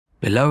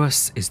Below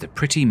us is the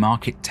pretty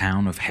market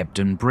town of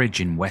Hebden Bridge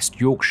in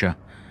West Yorkshire.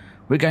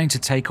 We're going to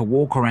take a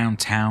walk around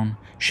town,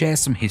 share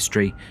some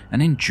history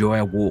and enjoy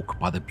a walk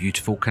by the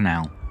beautiful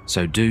canal,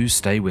 so do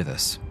stay with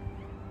us.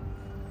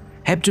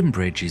 Hebden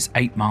Bridge is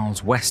 8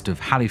 miles west of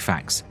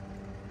Halifax,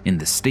 in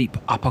the steep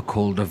Upper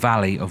Calder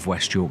Valley of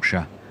West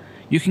Yorkshire.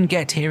 You can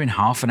get here in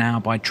half an hour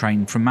by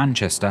train from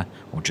Manchester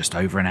or just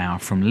over an hour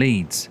from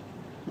Leeds.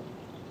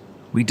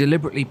 We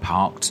deliberately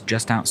parked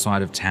just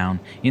outside of town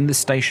in the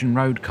Station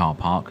Road car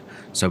park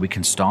so we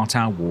can start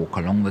our walk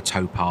along the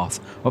towpath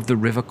of the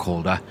River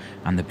Calder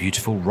and the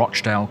beautiful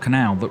Rochdale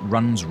Canal that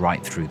runs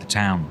right through the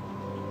town.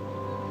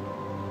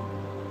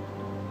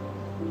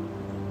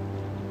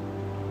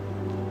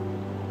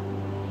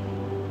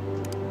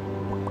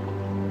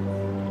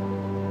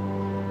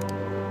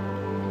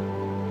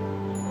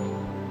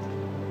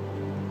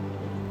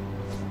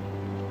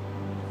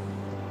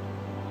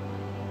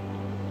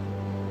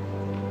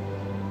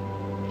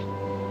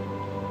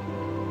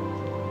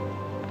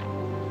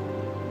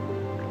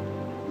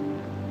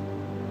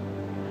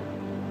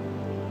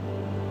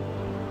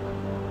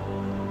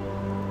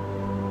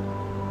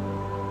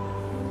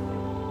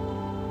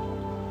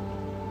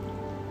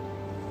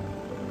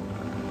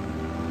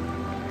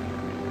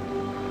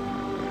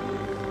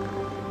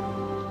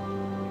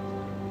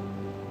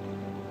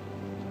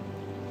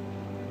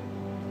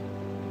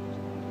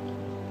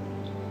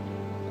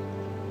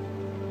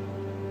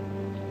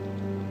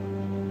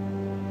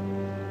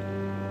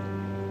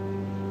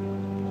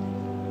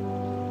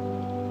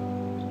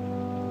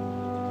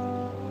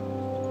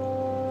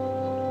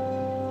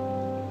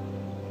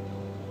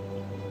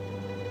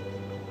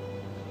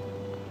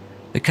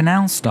 The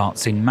canal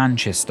starts in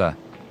Manchester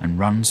and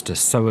runs to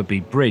Sowerby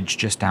Bridge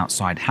just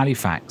outside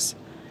Halifax.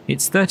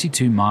 It's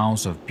 32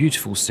 miles of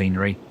beautiful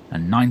scenery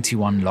and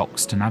 91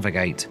 locks to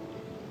navigate.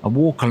 A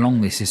walk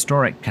along this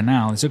historic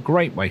canal is a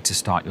great way to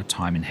start your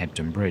time in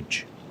Hebden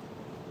Bridge.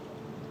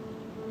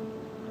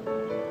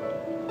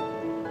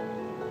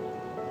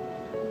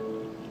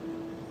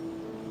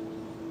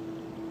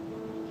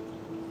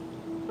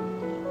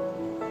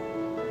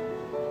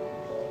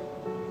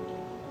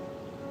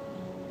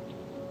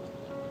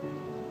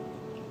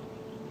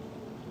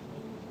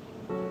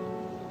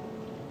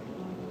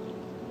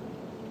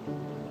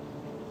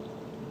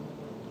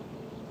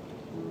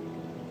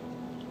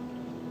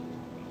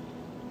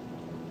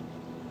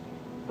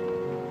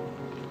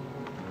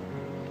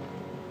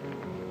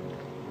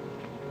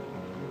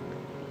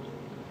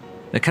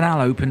 The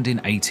canal opened in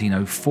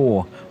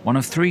 1804, one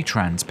of 3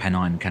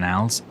 Trans-Pennine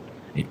canals.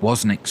 It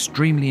was an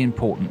extremely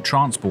important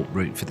transport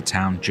route for the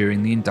town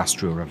during the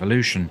Industrial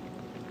Revolution.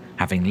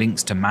 Having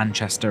links to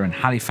Manchester and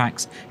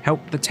Halifax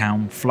helped the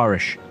town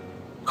flourish.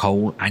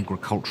 Coal,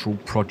 agricultural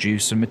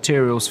produce and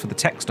materials for the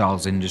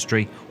textiles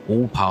industry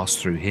all passed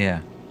through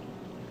here.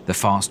 The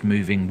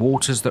fast-moving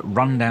waters that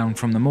run down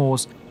from the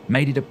moors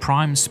made it a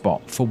prime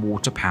spot for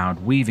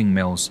water-powered weaving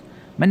mills,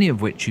 many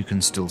of which you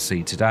can still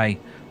see today,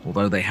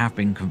 although they have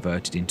been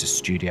converted into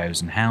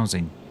studios and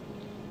housing.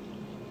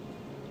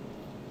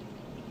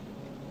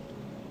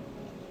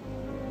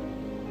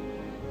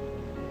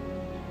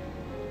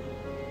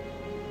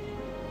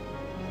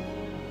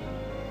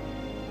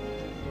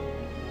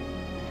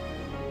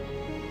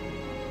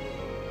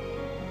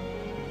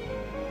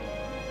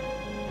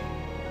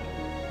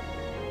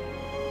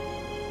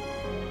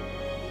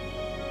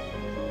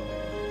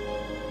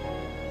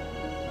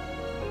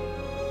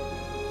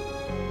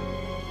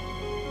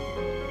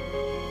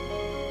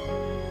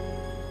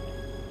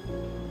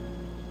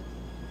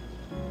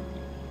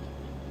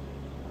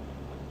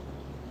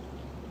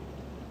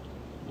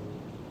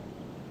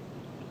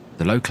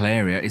 The local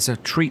area is a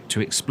treat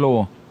to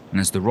explore, and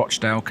as the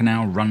Rochdale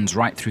Canal runs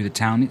right through the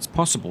town, it's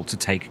possible to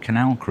take a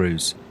canal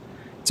cruise.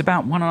 It's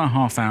about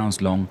 1.5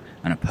 hours long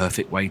and a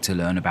perfect way to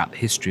learn about the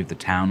history of the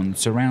town and the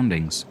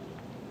surroundings.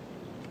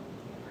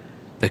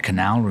 The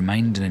canal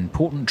remained an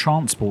important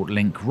transport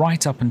link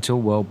right up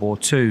until World War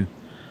II.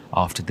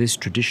 After this,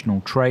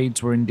 traditional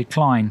trades were in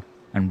decline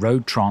and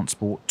road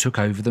transport took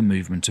over the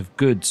movement of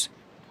goods.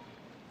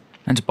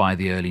 And by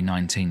the early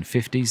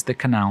 1950s, the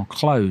canal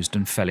closed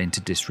and fell into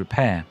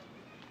disrepair.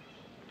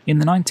 In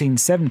the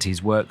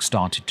 1970s, work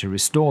started to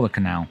restore the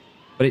canal,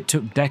 but it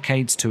took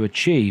decades to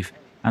achieve,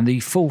 and the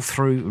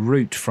full-through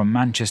route from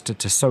Manchester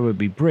to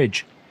Sowerby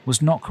Bridge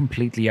was not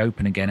completely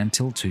open again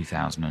until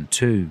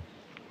 2002.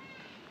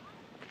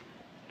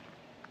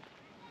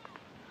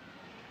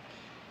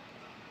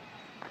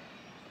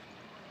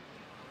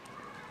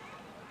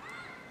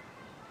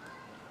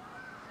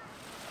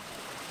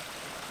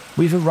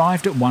 We've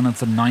arrived at one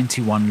of the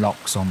 91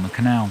 locks on the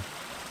canal.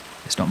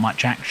 There's not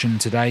much action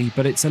today,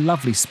 but it's a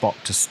lovely spot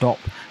to stop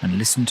and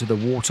listen to the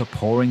water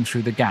pouring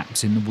through the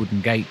gaps in the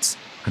wooden gates,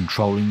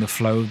 controlling the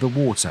flow of the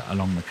water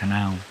along the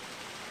canal.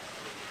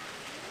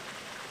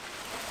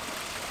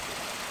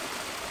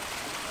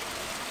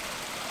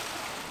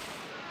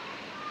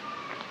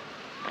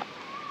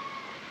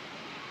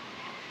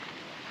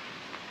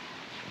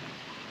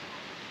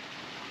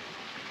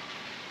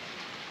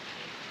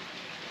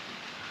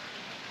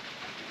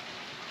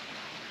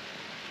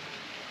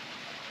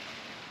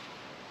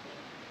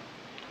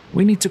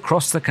 We need to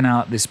cross the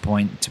canal at this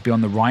point to be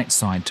on the right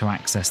side to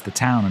access the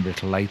town a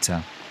little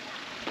later.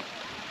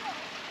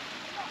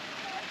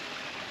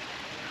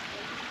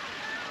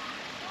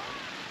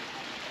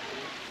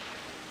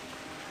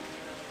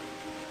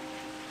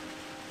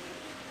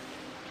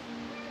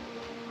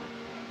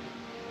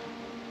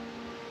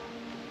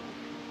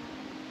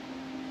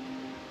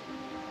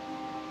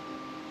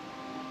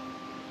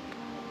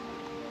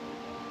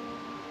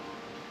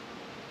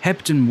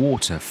 Hebden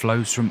water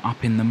flows from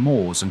up in the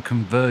moors and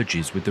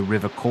converges with the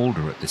River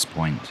Calder at this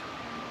point.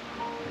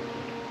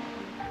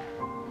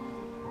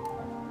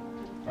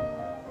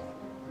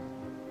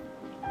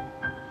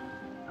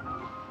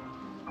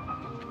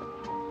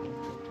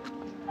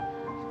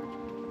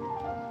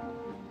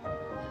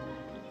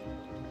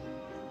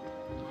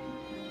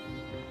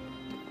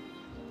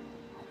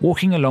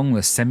 Walking along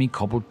the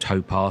semi-cobbled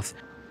towpath,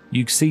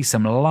 you see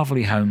some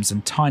lovely homes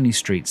and tiny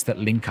streets that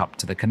link up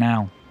to the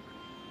canal.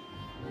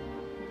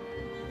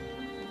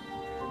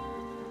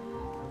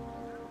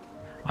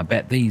 I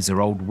bet these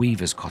are old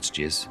weavers'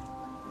 cottages.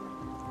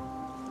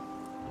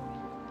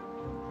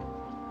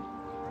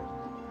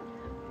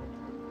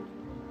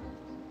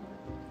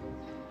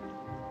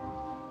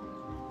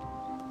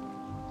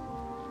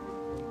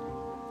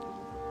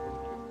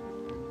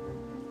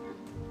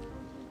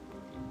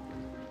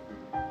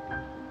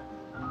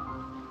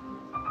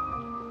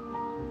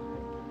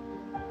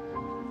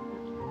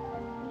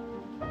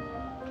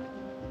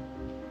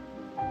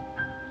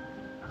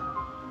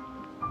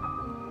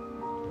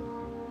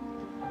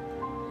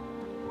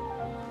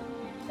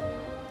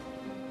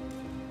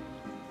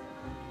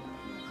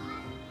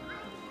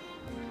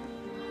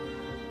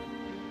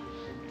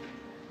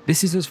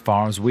 This is as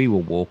far as we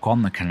will walk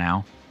on the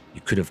canal.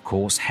 You could of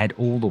course head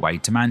all the way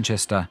to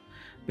Manchester,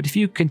 but if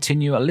you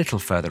continue a little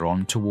further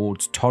on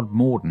towards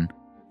Todmorden,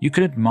 you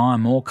could admire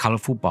more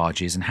colourful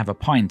barges and have a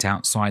pint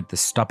outside the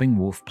Stubbing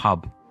Wolf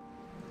pub.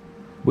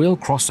 We'll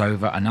cross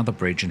over another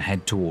bridge and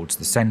head towards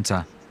the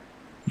centre.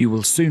 You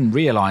will soon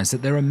realise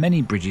that there are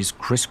many bridges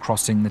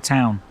crisscrossing the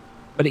town,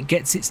 but it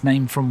gets its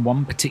name from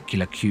one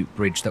particular cute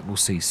bridge that we'll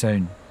see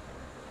soon.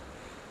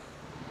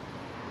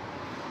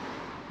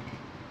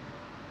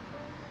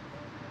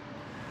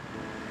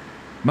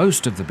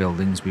 Most of the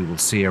buildings we will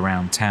see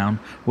around town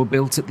were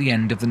built at the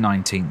end of the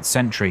 19th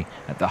century,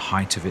 at the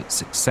height of its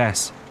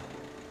success.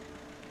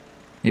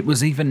 It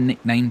was even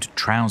nicknamed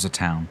Trouser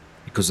Town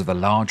because of the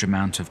large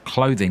amount of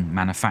clothing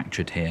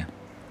manufactured here.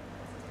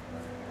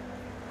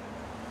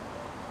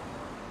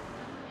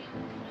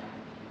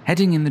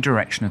 Heading in the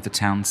direction of the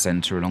town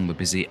centre along the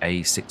busy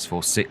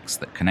A646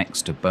 that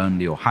connects to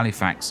Burnley or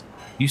Halifax,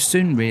 you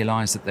soon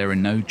realise that there are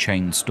no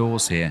chain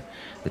stores here.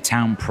 The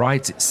town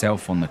prides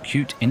itself on the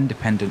cute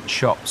independent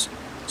shops,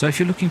 so if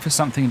you're looking for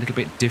something a little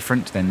bit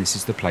different, then this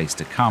is the place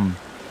to come.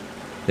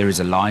 There is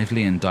a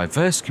lively and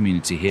diverse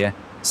community here,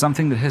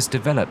 something that has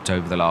developed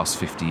over the last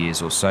 50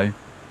 years or so.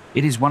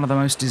 It is one of the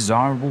most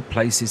desirable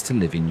places to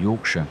live in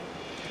Yorkshire.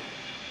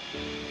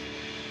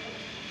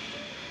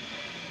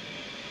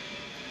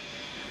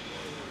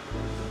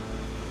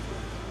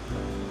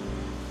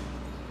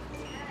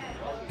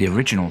 The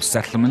original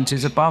settlement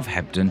is above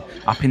Hebden,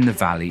 up in the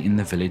valley in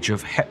the village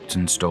of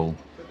Heptonstall.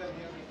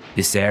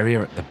 This area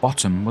at the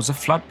bottom was a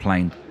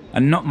floodplain,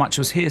 and not much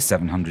was here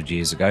 700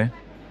 years ago.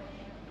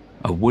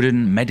 A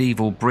wooden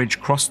medieval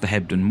bridge crossed the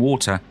Hebden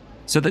water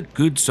so that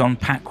goods on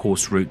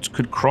packhorse routes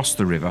could cross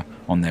the river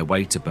on their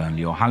way to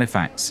Burnley or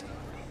Halifax.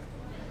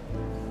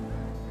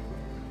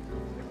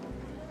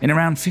 In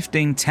around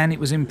 1510 it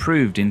was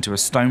improved into a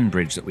stone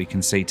bridge that we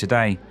can see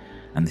today,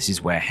 and this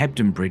is where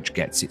Hebden Bridge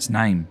gets its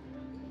name.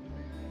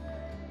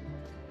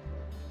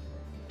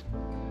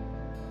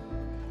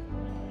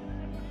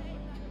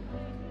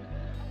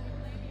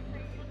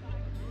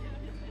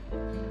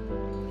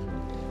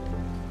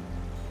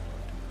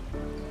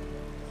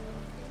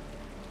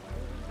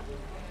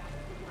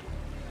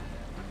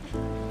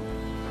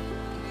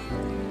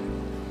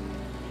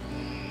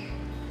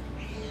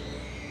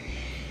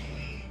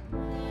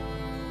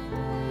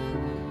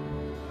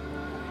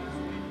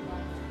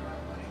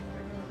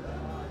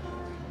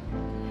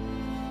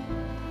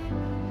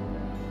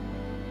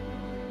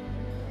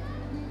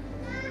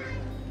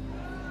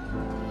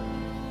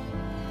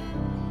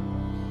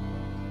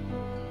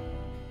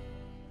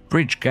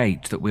 Bridge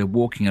Gate that we're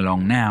walking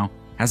along now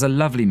has a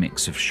lovely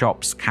mix of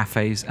shops,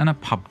 cafes and a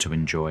pub to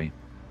enjoy.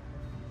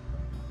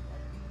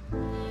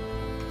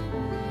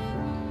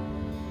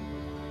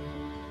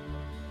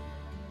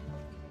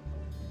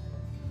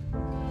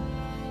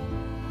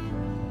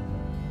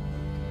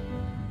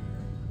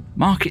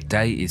 Market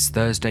day is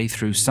Thursday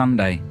through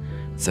Sunday.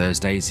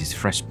 Thursdays is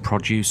fresh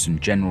produce and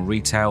general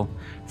retail,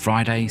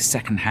 Friday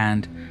second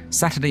hand,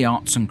 Saturday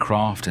arts and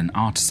craft and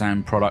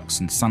artisan products,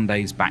 and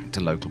Sundays back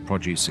to local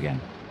produce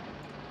again.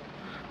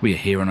 We are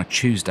here on a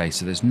Tuesday,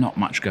 so there's not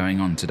much going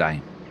on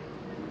today.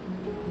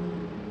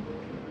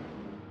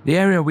 The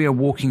area we are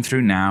walking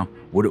through now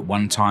would at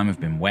one time have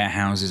been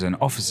warehouses and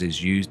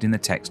offices used in the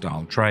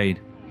textile trade.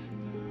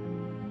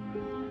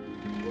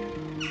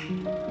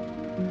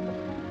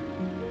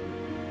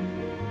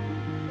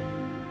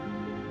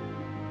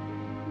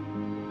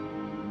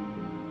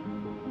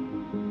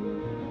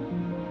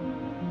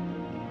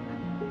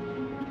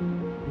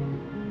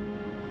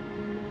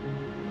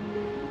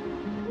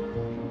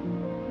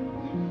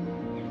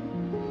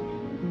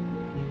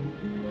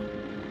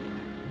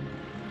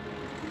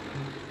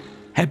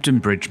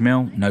 Hebden Bridge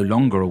Mill, no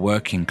longer a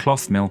working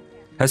cloth mill,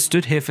 has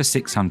stood here for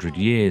 600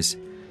 years.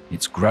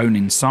 It's grown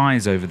in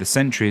size over the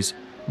centuries,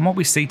 and what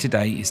we see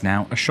today is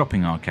now a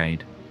shopping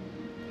arcade.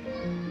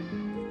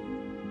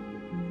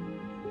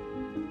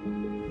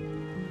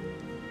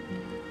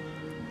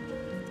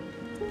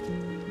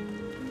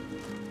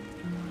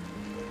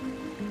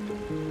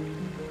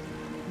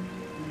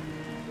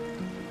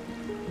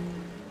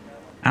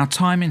 Our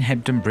time in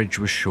Hebden Bridge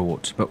was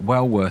short, but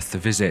well worth the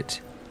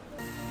visit.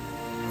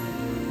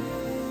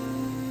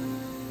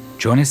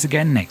 Join us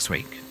again next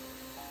week.